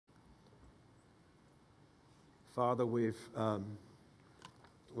Father, we've done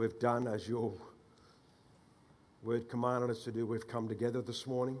as your word commanded us to do. We've come together this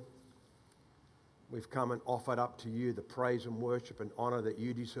morning. We've come and offered up to you the praise and worship and honour that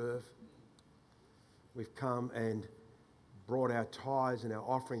you deserve. We've come and brought our tithes and our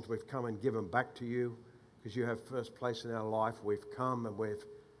offerings. We've come and given back to you because you have first place in our life. We've come and we've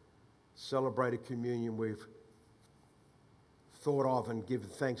celebrated communion. We've thought of and given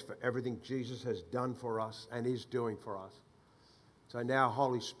thanks for everything Jesus has done for us and is doing for us. So now,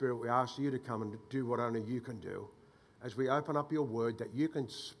 Holy Spirit, we ask you to come and do what only you can do as we open up your word, that you can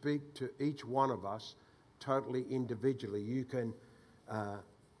speak to each one of us totally individually. You can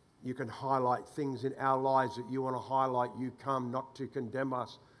highlight things in our lives that you want to highlight. You come not to condemn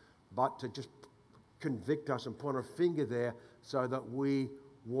us, but to just convict us and point a finger there so that we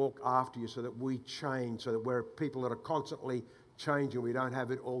walk after you, so that we change, so that we're people that are constantly changing. We don't have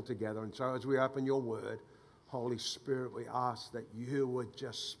it all together. And so as we open your word, Holy Spirit, we ask that you would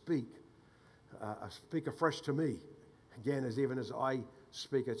just speak afresh to me. Again, even as I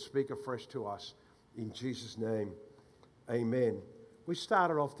speak it, speak afresh to us. In Jesus' name, amen. We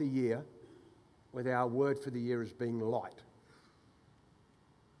started off the year with our word for the year as being light.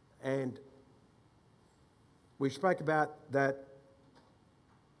 And we spoke about that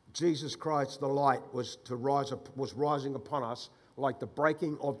Jesus Christ, the light, was rising upon us like the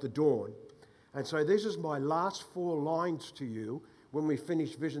breaking of the dawn. And so this is my last 4 lines to you when we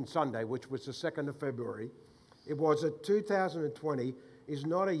finished Vision Sunday, which was the 2nd of February. It was that 2020 is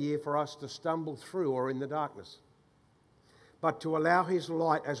not a year for us to stumble through or in the darkness, but to allow his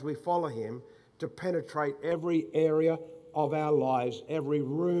light as we follow him to penetrate every area of our lives, every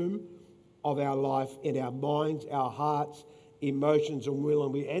room of our life, in our minds, our hearts, emotions and will.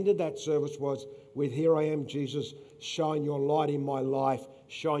 And we ended that service was with, "Here I am, Jesus, shine your light in my life,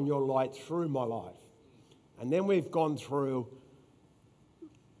 shine your light through my life." And then we've gone through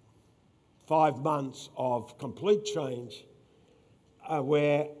 5 months of complete change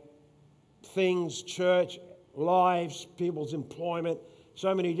where things, church, lives, people's employment,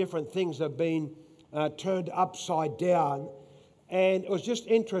 so many different things have been turned upside down. And it was just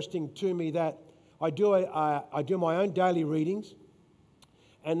interesting to me that I do my own daily readings,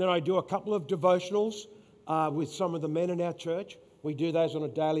 and then I do a couple of devotionals with some of the men in our church. We do those on a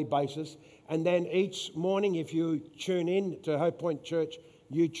daily basis. And then each morning, if you tune in to HopePoint Church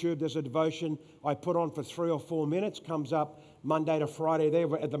YouTube, there's a devotion I put on for 3 or 4 minutes, comes up Monday to Friday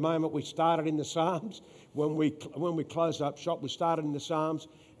there. At the moment, we started in the Psalms. When we closed up shop, we started in the Psalms,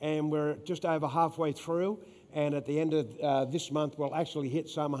 and we're just over halfway through. And at the end of this month, we'll actually hit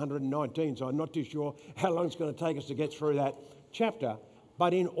Psalm 119. So I'm not too sure how long it's going to take us to get through that chapter.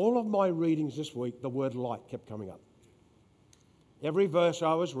 But in all of my readings this week, the word light kept coming up. Every verse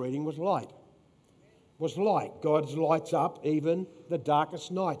I was reading was light. Was light. God lights up even the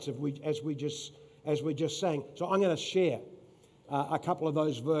darkest nights, as we just sang. So I'm going to share a couple of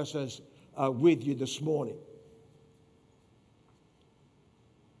those verses with you this morning.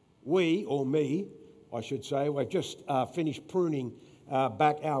 We, or me, I should say, we've just finished pruning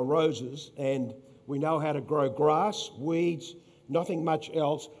back our roses, and we know how to grow grass, weeds, nothing much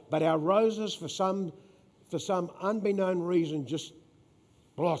else. But our roses, for some unbeknown reason, just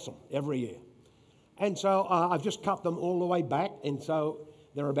blossom every year. And so I've just cut them all the way back, and so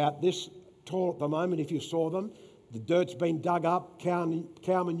they're about this tall at the moment if you saw them. The dirt's been dug up, cow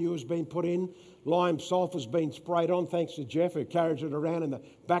manure's been put in, lime sulphur's been sprayed on, thanks to Jeff, who carries it around in the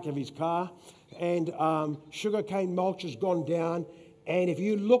back of his car. And sugarcane mulch has gone down, and if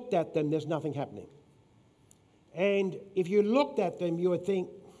you looked at them, there's nothing happening. And if you looked at them, you would think,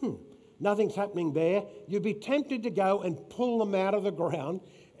 nothing's happening there. You'd be tempted to go and pull them out of the ground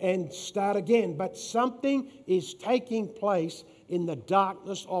and start again. But something is taking place in the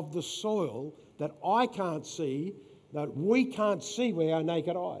darkness of the soil that I can't see, that we can't see with our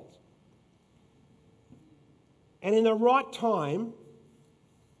naked eyes. And in the right time,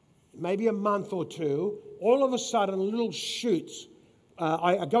 maybe a month or two, all of a sudden little shoots,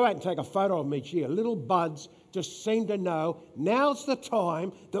 I go out and take a photo of them each year, little buds just seem to know now's the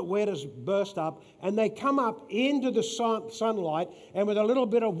time that we're to burst up, and they come up into the sunlight, and with a little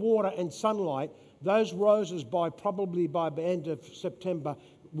bit of water and sunlight, those roses probably by the end of September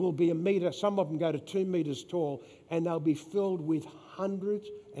will be a metre, some of them go to 2 metres tall, and they'll be filled with hundreds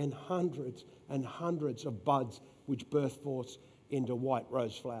and hundreds and hundreds of buds which burst forth into white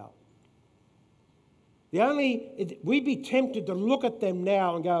rose flower. We'd be tempted to look at them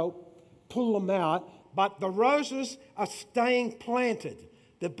now and go, pull them out, but the roses are staying planted.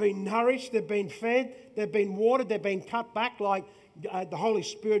 They've been nourished, they've been fed, they've been watered, they've been cut back like the Holy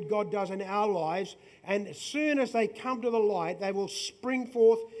Spirit, God does in our lives. And as soon as they come to the light, they will spring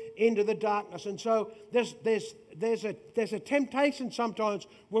forth into the darkness. And so there's a temptation sometimes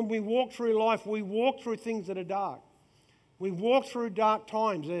when we walk through life. We walk through things that are dark. We walk through dark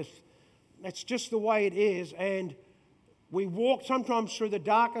times. That's just the way it is. And we walk sometimes through the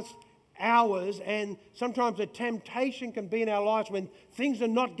darkest hours, and sometimes a temptation can be in our lives when things are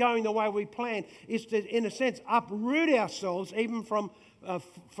not going the way we plan, is to, in a sense, uproot ourselves even from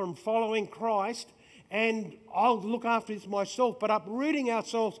following Christ. And I'll look after this myself, but uprooting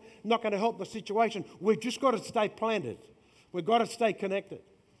ourselves not going to help the situation. We've just got to stay planted. We've got to stay connected.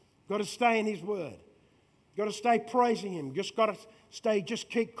 We've got to stay in His Word. We've got to stay praising Him. Just got to just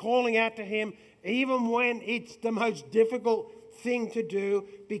keep calling out to Him, even when it's the most difficult thing to do,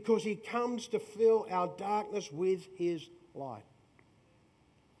 because He comes to fill our darkness with His light.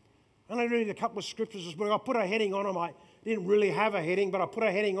 I'm going to read a couple of scriptures this morning. I put a heading on them. I didn't really have a heading, but I put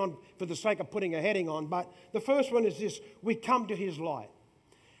a heading on for the sake of putting a heading on. But the first one is this: we come to His light.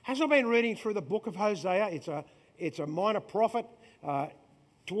 As I've been reading through the book of Hosea, it's a minor prophet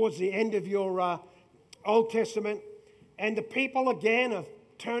towards the end of your Old Testament, and the people again have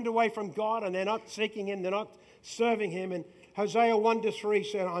turned away from God, and they're not seeking Him, they're not serving Him. And Hosea 1-3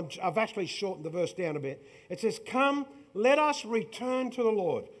 said, I've actually shortened the verse down a bit. It says, "Come, let us return to the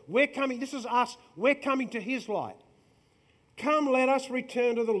Lord." We're coming, this is us, we're coming to His light. "Come, let us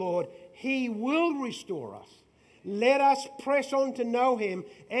return to the Lord. He will restore us. Let us press on to know Him,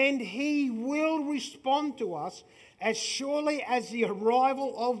 and He will respond to us as surely as the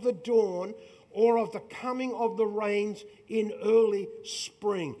arrival of the dawn or of the coming of the rains in early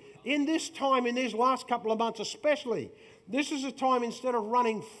spring." In this time, in these last couple of months especially, this is a time, instead of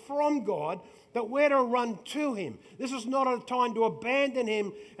running from God, that we're to run to Him. This is not a time to abandon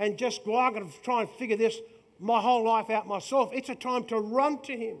Him and just go, I'm going to try and figure this my whole life out myself. It's a time to run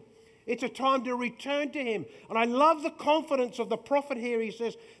to Him. It's a time to return to Him. And I love the confidence of the prophet here. He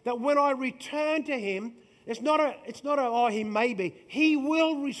says that when I return to Him, it's not a oh, He may be. He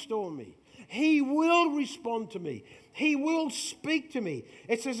will restore me. He will respond to me. He will speak to me.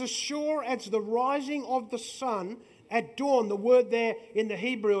 It's as sure as the rising of the sun at dawn. The word there in the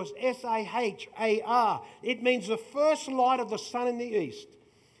Hebrew is S-A-H-A-R. It means the first light of the sun in the east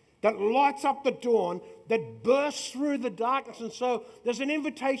that lights up the dawn, that bursts through the darkness. And so there's an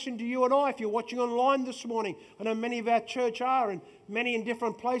invitation to you and I, if you're watching online this morning. I know many of our church are, and many in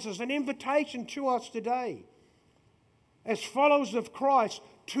different places. An invitation to us today as followers of Christ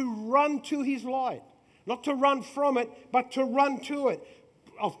to run to His light. Not to run from it, but to run to it,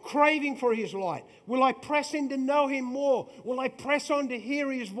 of craving for His light. Will I press in to know Him more? Will I press on to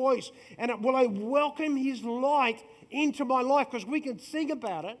hear His voice? And will I welcome His light into my life? Because we can sing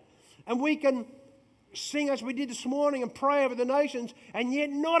about it, and we can sing as we did this morning and pray over the nations, and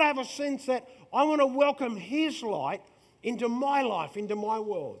yet not have a sense that I want to welcome His light into my life, into my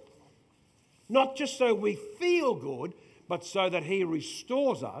world. Not just so we feel good, but so that He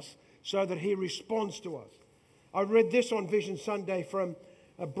restores us, so that He responds to us. I read this on Vision Sunday from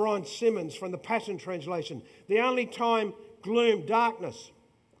Brian Simmons from the Passion Translation. "The only time gloom, darkness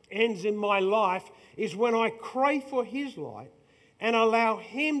ends in my life is when I crave for His light and allow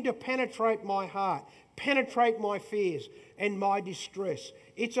Him to penetrate my heart, penetrate my fears and my distress."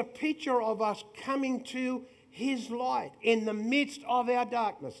 It's a picture of us coming to His light in the midst of our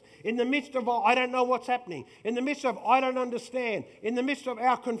darkness, in the midst of I don't know what's happening, in the midst of I don't understand, in the midst of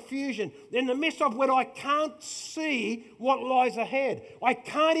our confusion, in the midst of when I can't see what lies ahead. I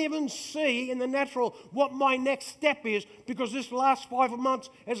can't even see in the natural what my next step is, because this last 5 months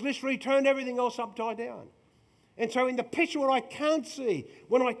has literally turned everything else upside down. And so in the picture when I can't see,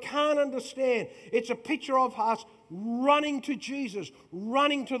 when I can't understand, it's a picture of us running to Jesus,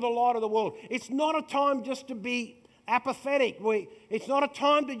 running to the light of the world. It's not a time just to be apathetic. It's not a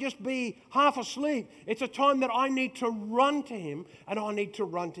time to just be half asleep. It's a time that I need to run to Him, and I need to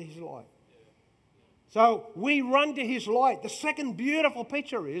run to His light. So we run to His light. The second beautiful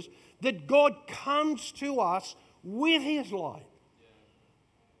picture is that God comes to us with His light.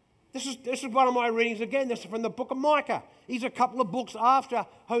 This is one of my readings again. This is from the book of Micah. He's a couple of books after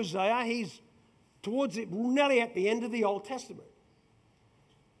Hosea. He's towards it, nearly at the end of the Old Testament.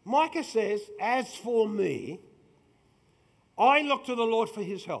 Micah says, "As for me, I look to the Lord for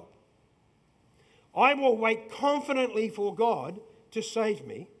His help. I will wait confidently for God to save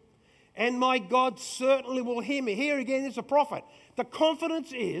me, and my God certainly will hear me." Here again is a prophet. The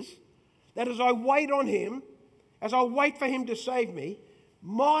confidence is that as I wait on Him, as I wait for Him to save me,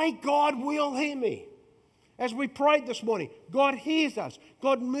 my God will hear me. As we prayed this morning, God hears us.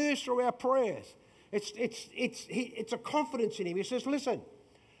 God moves through our prayers. It's a confidence in him. He says, listen,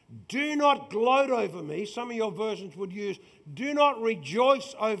 do not gloat over me. Some of your versions would use, do not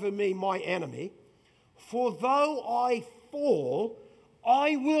rejoice over me, my enemy. For though I fall,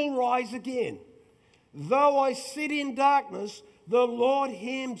 I will rise again. Though I sit in darkness, the Lord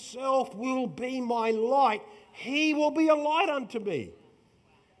himself will be my light. He will be a light unto me.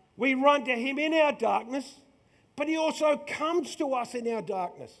 We run to him in our darkness, but he also comes to us in our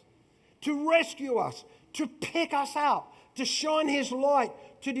darkness to rescue us, to pick us up, to shine his light,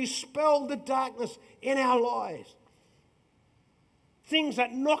 to dispel the darkness in our lives. Things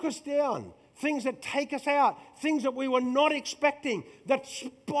that knock us down, things that take us out, things that we were not expecting, that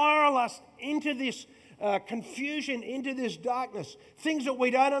spiral us into this confusion, into this darkness, things that we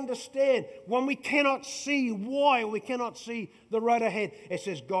don't understand, when we cannot see why, we cannot see the road ahead. It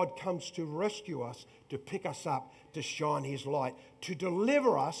says God comes to rescue us, to pick us up, to shine his light, to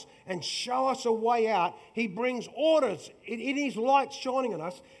deliver us and show us a way out. He brings orders. In his light shining on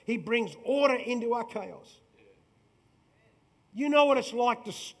us, he brings order into our chaos. You know what it's like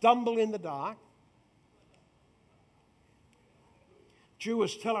to stumble in the dark?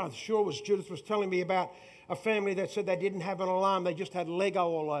 I'm sure it was Judith was telling me about a family that said they didn't have an alarm, they just had Lego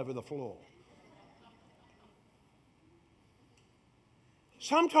all over the floor.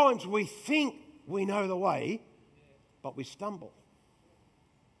 Sometimes we think we know the way, but we stumble.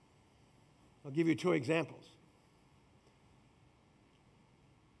 I'll give you 2 examples.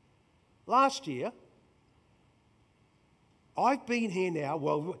 Last year, I've been here now,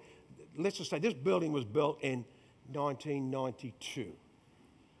 well, let's just say this building was built in 1992.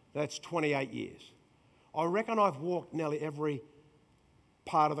 That's 28 years. I reckon I've walked nearly every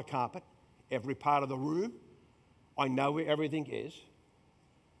part of the carpet, every part of the room. I know where everything is.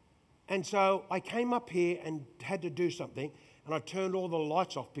 And so I came up here and had to do something, and I turned all the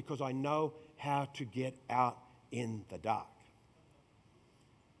lights off because I know how to get out in the dark.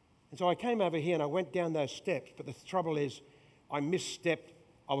 And so I came over here and I went down those steps, but the trouble is I misstepped.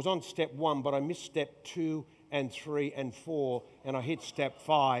 I was on step 1, but I missed step 2 and 3 and 4, and I hit step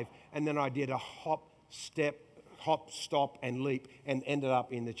 5, and then I did a hop, stop, and leap, and ended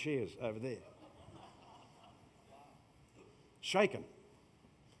up in the chairs over there. Shaken.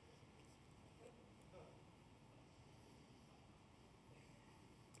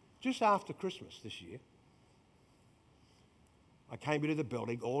 Just after Christmas this year, I came into the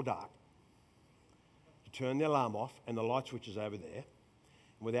building all dark to turn the alarm off, and the light switch is over there.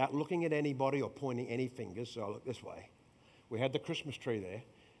 Without looking at anybody or pointing any fingers, so I looked this way. We had the Christmas tree there.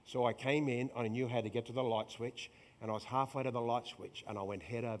 So I came in, I knew how to get to the light switch, and I was halfway to the light switch, and I went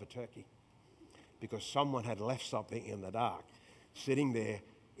head over turkey because someone had left something in the dark sitting there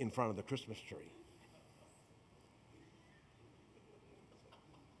in front of the Christmas tree.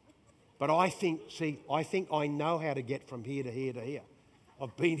 But I think I know how to get from here to here to here.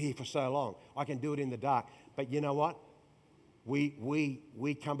 I've been here for so long. I can do it in the dark. But you know what?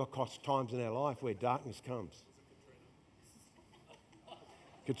 We come across times in our life where darkness comes.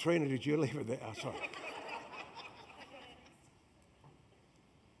 Katrina, did you leave it there? Oh, sorry.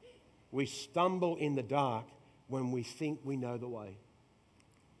 We stumble in the dark when we think we know the way.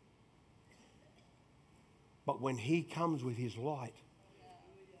 But when he comes with his light,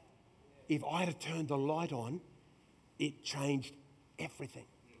 if I had turned the light on, it changed everything.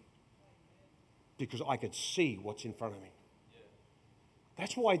 Because I could see what's in front of me.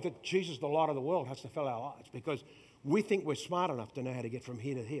 That's why Jesus, the light of the world, has to fill our lives. Because we think we're smart enough to know how to get from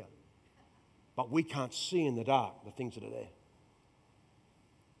here to here. But we can't see in the dark the things that are there.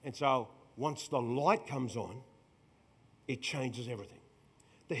 And so once the light comes on, it changes everything.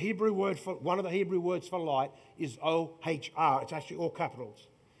 The Hebrew word one of the Hebrew words for light is O-H-R. It's actually all capitals.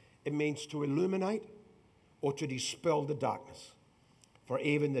 It means to illuminate or to dispel the darkness. For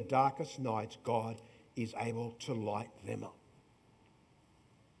even the darkest nights, God is able to light them up.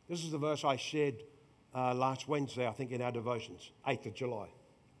 This is the verse I shared last Wednesday, I think, in our devotions, 8th of July.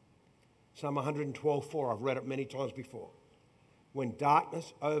 Psalm 112:4. I've read it many times before. When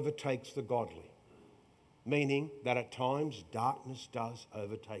darkness overtakes the godly, meaning that at times darkness does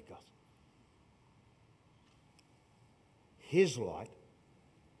overtake us. His light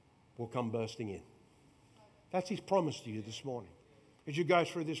will come bursting in. That's his promise to you this morning. As you go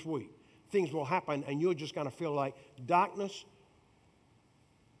through this week, things will happen and you're just going to feel like darkness.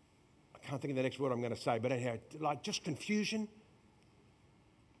 I can't think of the next word I'm going to say, but anyhow, like just confusion.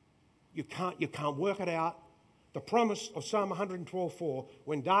 You can't work it out. The promise of Psalm 112:4,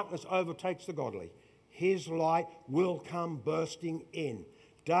 when darkness overtakes the godly, his light will come bursting in.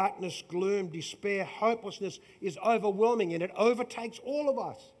 Darkness, gloom, despair, hopelessness is overwhelming and it overtakes all of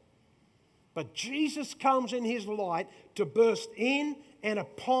us. But Jesus comes in his light to burst in and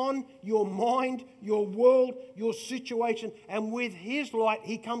upon your mind, your world, your situation. And with his light,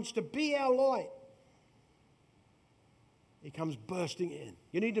 he comes to be our light. He comes bursting in.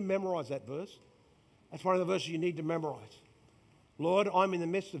 You need to memorize that verse. That's one of the verses you need to memorize. Lord, I'm in the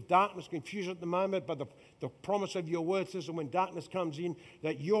midst of darkness, confusion at the moment, but the promise of your word says that when darkness comes in,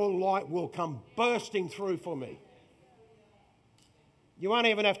 that your light will come bursting through for me. You won't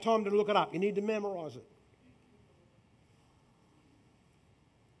even have time to look it up. You need to memorize it.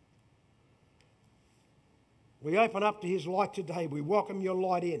 We open up to his light today. We welcome your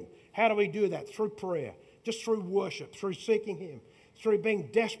light in. How do we do that? Through prayer, just through worship, through seeking him, through being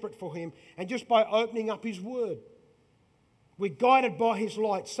desperate for him, and just by opening up his word. We're guided by his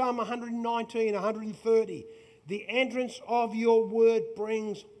light. Psalm 119, 130. The entrance of your word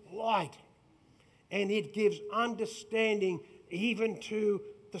brings light, and it gives understanding even to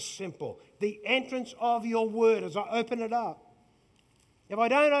the simple. The entrance of your word, as I open it up. If I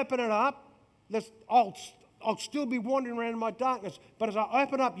don't open it up, I'll still be wandering around in my darkness. But as I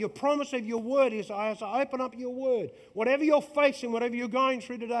open up, your promise of your word is, as I open up your word, whatever you're facing, whatever you're going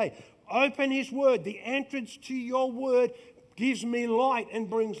through today, open his word. The entrance to your word gives me light and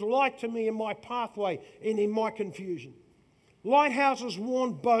brings light to me in my pathway and in my confusion. Lighthouses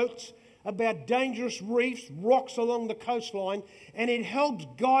warn boats about dangerous reefs, rocks along the coastline, and it helps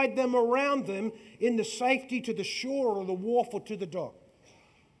guide them around them in the safety to the shore or the wharf or to the dock.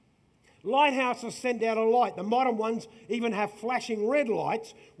 Lighthouses send out a light. The modern ones even have flashing red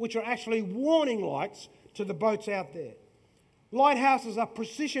lights, which are actually warning lights to the boats out there. Lighthouses are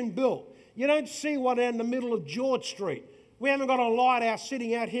precision built. You don't see one out in the middle of George Street. We haven't got a lighthouse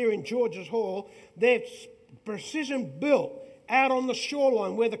sitting out here in George's Hall. They're precision built out on the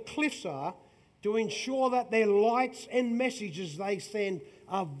shoreline where the cliffs are to ensure that their lights and messages they send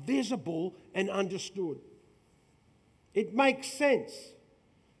are visible and understood. It makes sense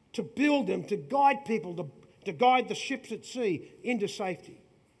to build them, to guide people, to guide the ships at sea into safety.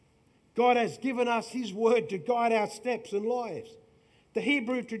 God has given us his word to guide our steps and lives. The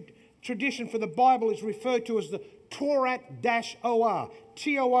Hebrew tradition for the Bible is referred to as the Torat-OR,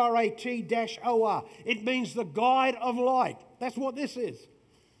 Torat-OR. It means the guide of light. That's what this is.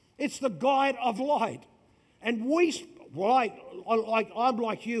 It's the guide of light. And I'm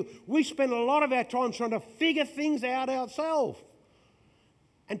like you, we spend a lot of our time trying to figure things out ourselves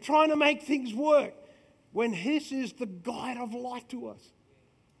and trying to make things work when this is the guide of light to us.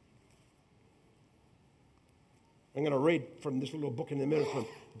 I'm going to read from this little book in a minute from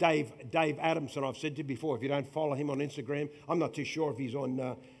Dave Adamson. I've said to you before, if you don't follow him on Instagram, I'm not too sure if he's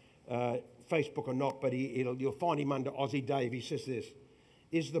on Facebook or not, but you'll find him under Aussie Dave. He says this: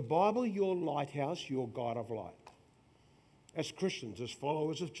 is the Bible your lighthouse, your guide of light? As Christians, as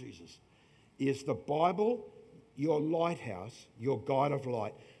followers of Jesus, is the Bible your lighthouse, your guide of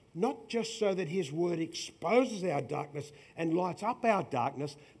light? Not just so that his word exposes our darkness and lights up our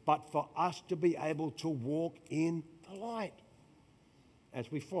darkness, but for us to be able to walk in the light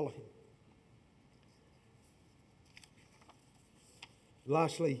as we follow him.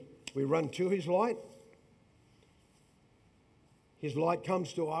 Lastly, we run to his light. His light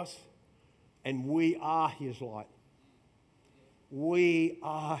comes to us, and we are his light. We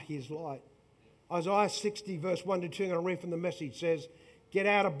are his light. Isaiah 60, verse 1 to 2, I'm going to read from the Message, says, get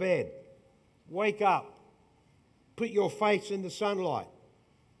out of bed, wake up, put your face in the sunlight.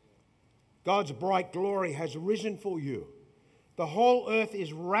 God's bright glory has risen for you. The whole earth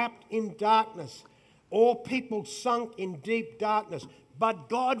is wrapped in darkness. All people sunk in deep darkness. But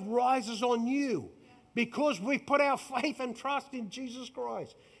God rises on you because we've put our faith and trust in Jesus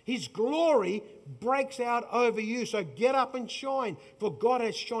Christ. His glory breaks out over you. So get up and shine, for God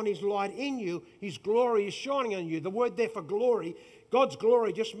has shone his light in you. His glory is shining on you. The word there for glory, God's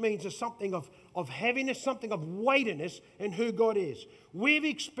glory just means there's something of heaviness, something of weightiness in who God is. We've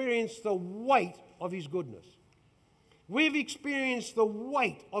experienced the weight of his goodness. We've experienced the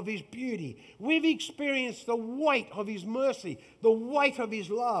weight of his beauty. We've experienced the weight of his mercy, the weight of his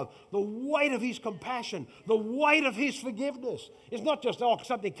love, the weight of his compassion, the weight of his forgiveness. It's not just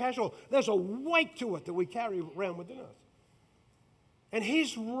something casual. There's a weight to it that we carry around within us. And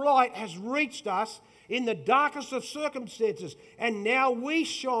his light has reached us in the darkest of circumstances. And now we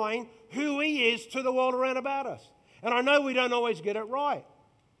shine who he is to the world around about us. And I know we don't always get it right.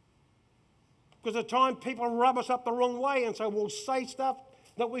 Because at times people rub us up the wrong way and so we'll say stuff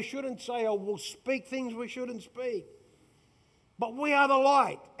that we shouldn't say, or we'll speak things we shouldn't speak. But we are the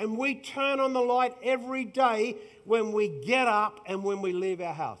light, and we turn on the light every day when we get up and when we leave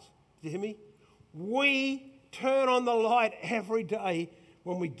our house. Do you hear me? We turn on the light every day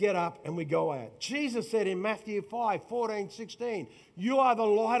when we get up and we go out. Jesus said in Matthew 5:14-16, you are the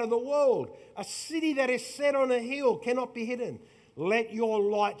light of the world. A city that is set on a hill cannot be hidden. Let your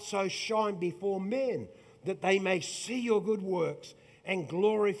light so shine before men that they may see your good works and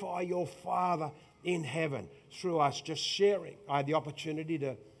glorify your Father in heaven through us just sharing. I had the opportunity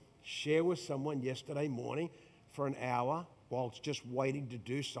to share with someone yesterday morning for an hour whilst just waiting to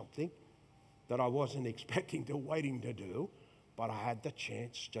do something that I wasn't expecting to do, but I had the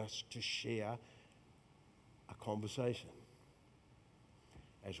chance just to share a conversation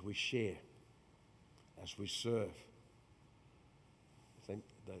as we share, as we serve. I think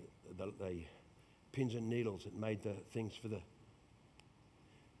the pins and needles that made the things for the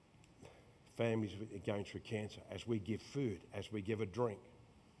families going through cancer, as we give food, as we give a drink,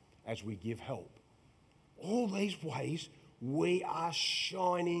 as we give help. All these ways we are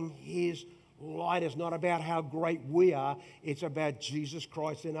shining His light. Is not about how great we are. It's about Jesus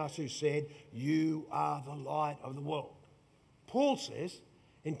Christ in us, who said, you are the light of the world. Paul says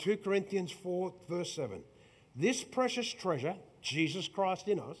in 2 Corinthians 4 verse 7, this precious treasure, Jesus Christ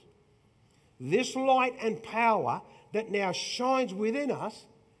in us, this light and power that now shines within us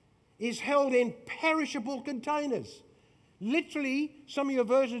is held in perishable containers. Literally, some of your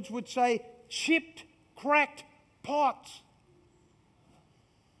versions would say chipped, cracked pots.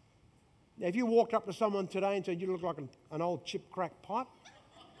 Now, if you walked up to someone today and said you look like an old chipped, cracked pot,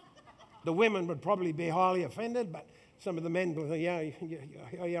 the women would probably be highly offended, but some of the men would say, yeah,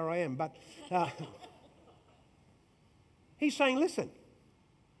 I am. But he's saying, listen,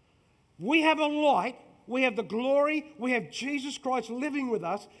 we have a light, we have the glory, we have Jesus Christ living with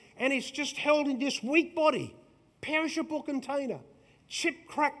us, and it's just held in this weak body, perishable container, chipped,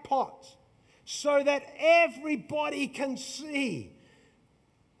 cracked pots, so that everybody can see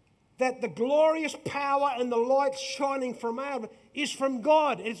that the glorious power and the light shining from out is from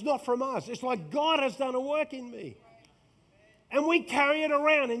God. It's not from us. It's like God has done a work in me. And we carry it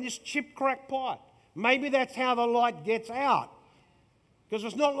around in this chipped, cracked pot. Maybe that's how the light gets out. Because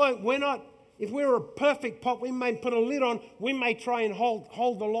it's not like if we were a perfect pot, we may put a lid on, we may try and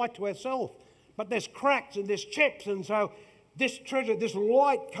hold the light to ourselves. But there's cracks and there's chips, and so this treasure, this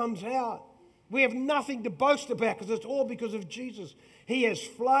light comes out. We have nothing to boast about because it's all because of Jesus. He has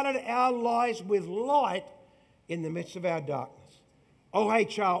flooded our lives with light in the midst of our darkness.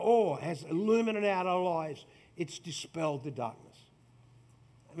 OHR has illuminated our lives. It's dispelled the darkness.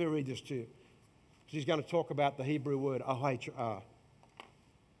 Let me read this to you. He's going to talk about the Hebrew word OHR.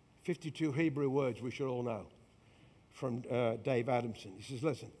 52 Hebrew words we should all know from Dave Adamson. He says,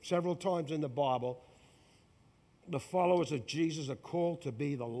 listen, several times in the Bible, the followers of Jesus are called to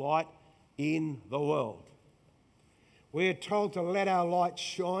be the light in the world. We are told to let our light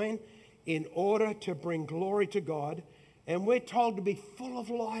shine in order to bring glory to God, and we're told to be full of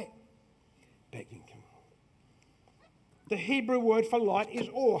light. Begging. The Hebrew word for light is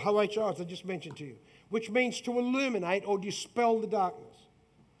or, HOHR, as I just mentioned to you, which means to illuminate or dispel the darkness.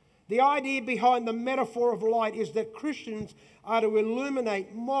 The idea behind the metaphor of light is that Christians are to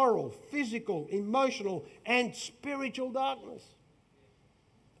illuminate moral, physical, emotional, and spiritual darkness.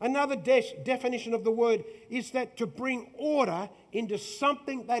 Another definition of the word is that to bring order into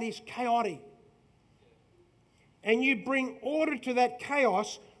something that is chaotic. And you bring order to that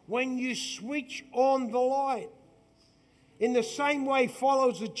chaos when you switch on the light. In the same way,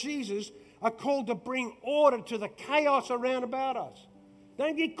 followers of Jesus are called to bring order to the chaos around about us.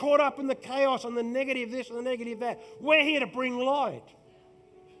 Don't get caught up in the chaos and the negative this and the negative that. We're here to bring light.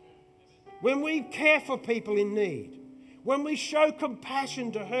 When we care for people in need, when we show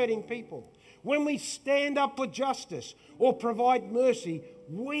compassion to hurting people, when we stand up for justice or provide mercy,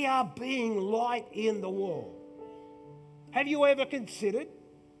 we are being light in the world. Have you ever considered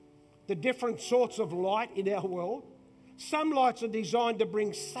the different sorts of light in our world? Some lights are designed to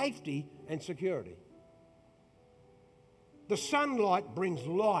bring safety and security. The sunlight brings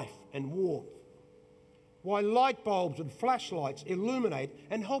life and warmth, while light bulbs and flashlights illuminate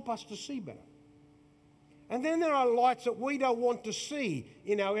and help us to see better. And then there are lights that we don't want to see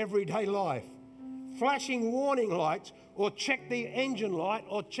in our everyday life. Flashing warning lights, or check the engine light,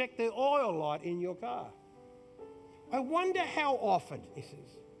 or check the oil light in your car. I wonder how often, this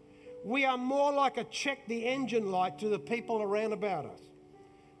is, we are more like a check the engine light to the people around about us.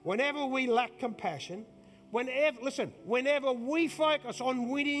 Whenever we lack compassion, whenever we focus on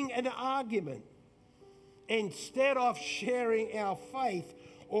winning an argument instead of sharing our faith,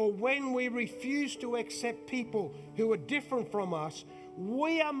 or when we refuse to accept people who are different from us,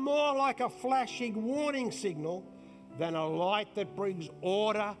 we are more like a flashing warning signal than a light that brings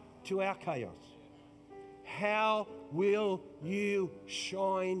order to our chaos. How will you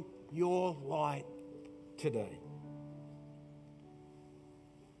shine your light today?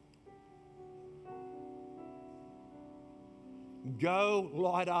 Go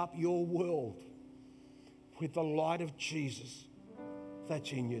light up your world with the light of Jesus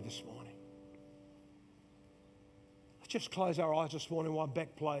that's in you this morning. Let's just close our eyes this morning while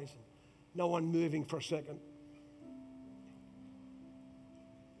Beck plays. No one moving for a second.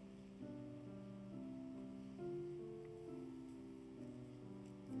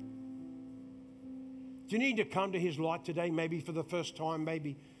 Do you need to come to his light today? Maybe for the first time,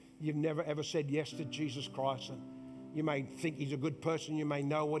 maybe you've never ever said yes to Jesus Christ. And you may think he's a good person. You may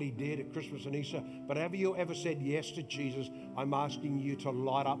know what he did at Christmas and Easter. But have you ever said yes to Jesus? I'm asking you to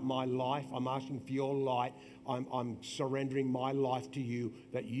light up my life. I'm asking for your light. I'm surrendering my life to you,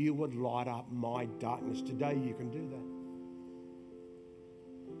 that you would light up my darkness. Today you can do that.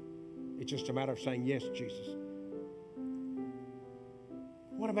 It's just a matter of saying yes, Jesus.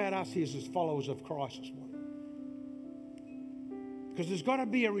 What about us here as followers of Christ this morning? Because there's got to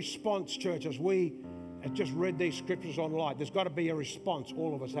be a response, church, as we have just read these scriptures on light. There's got to be a response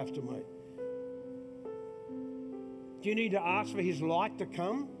all of us have to make. Do you need to ask for his light to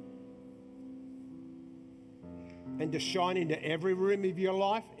come and to shine into every room of your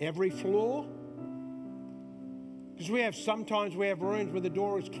life, every floor? Because sometimes we have rooms where the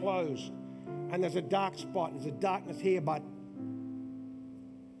door is closed and there's a dark spot, there's a darkness here, but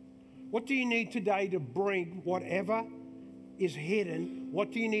what do you need today to bring whatever is hidden?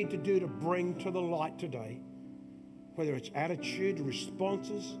 What do you need to do to bring to the light today? Whether it's attitude,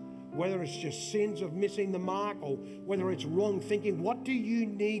 responses, whether it's just sins of missing the mark, or whether it's wrong thinking, what do you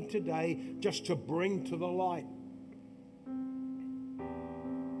need today just to bring to the light?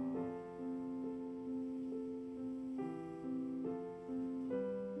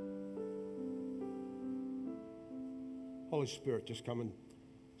 Holy Spirit, just come and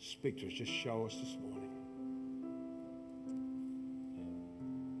speak to us. Just show us this morning.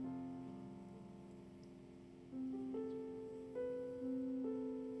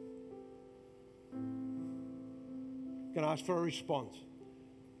 I'm going to ask for a response.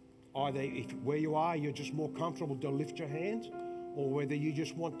 Either if where you are, you're just more comfortable to lift your hands, or whether you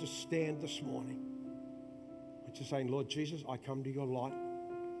just want to stand this morning. I'm just saying, Lord Jesus, I come to your light.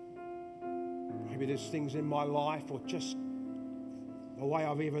 Maybe there's things in my life, or just the way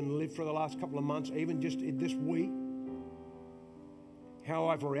I've even lived for the last couple of months, even just in this week, how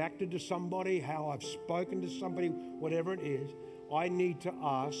I've reacted to somebody, how I've spoken to somebody, whatever it is, I need to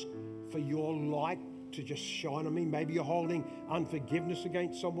ask for your light to just shine on me. Maybe you're holding unforgiveness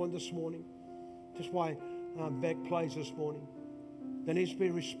against someone this morning. Just why Beck plays this morning. There needs to be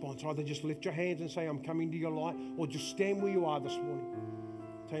a response. Either just lift your hands and say, I'm coming to your light, or just stand where you are this morning.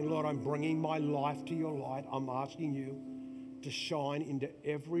 Saying, Lord, I'm bringing my life to your light. I'm asking you to shine into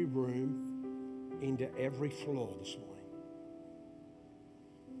every room, into every floor this morning.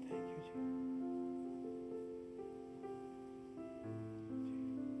 Thank you, Jesus.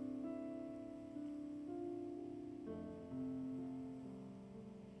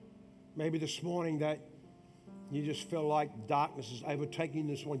 Maybe this morning that you just feel like darkness is overtaking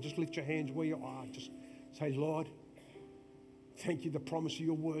this one. Just lift your hands where you are. Just say, Lord, thank you. The promise of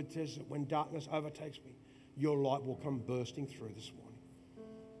your word says that when darkness overtakes me, your light will come bursting through this morning.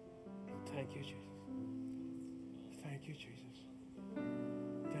 Thank you, Jesus. Thank you, Jesus.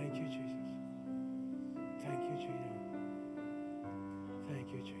 Thank you, Jesus. Thank you, Jesus.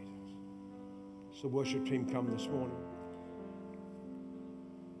 Thank you, Jesus. So worship team, come this morning.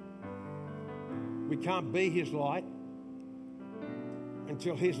 We can't be his light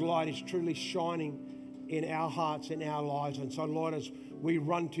until his light is truly shining in our hearts, in our lives. And so, Lord, as we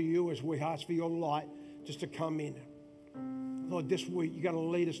run to you, as we ask for your light just to come in. Lord, this week you're going to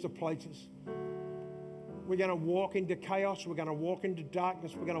lead us to places. We're going to walk into chaos. We're going to walk into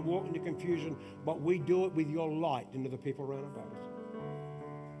darkness. We're going to walk into confusion. But we do it with your light into the people around about us.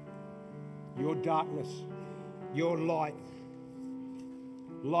 Your darkness, your light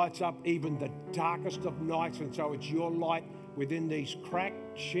lights up even the darkest of nights. And so it's your light within these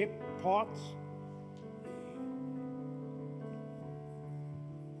cracked chip pots.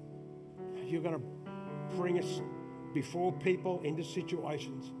 You're going to bring us before people into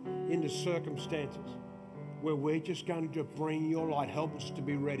situations, into circumstances where we're just going to bring your light. Help us to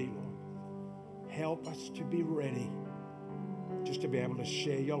be ready, Lord. Help us to be ready just to be able to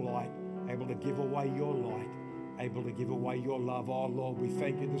share your light, able to give away your light, able to give away your love. Oh, Lord, we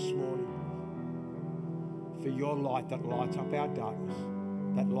thank you this morning for your light that lights up our darkness,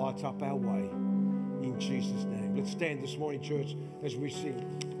 that lights up our way. In Jesus' name. Let's stand this morning, church, as we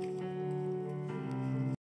sing.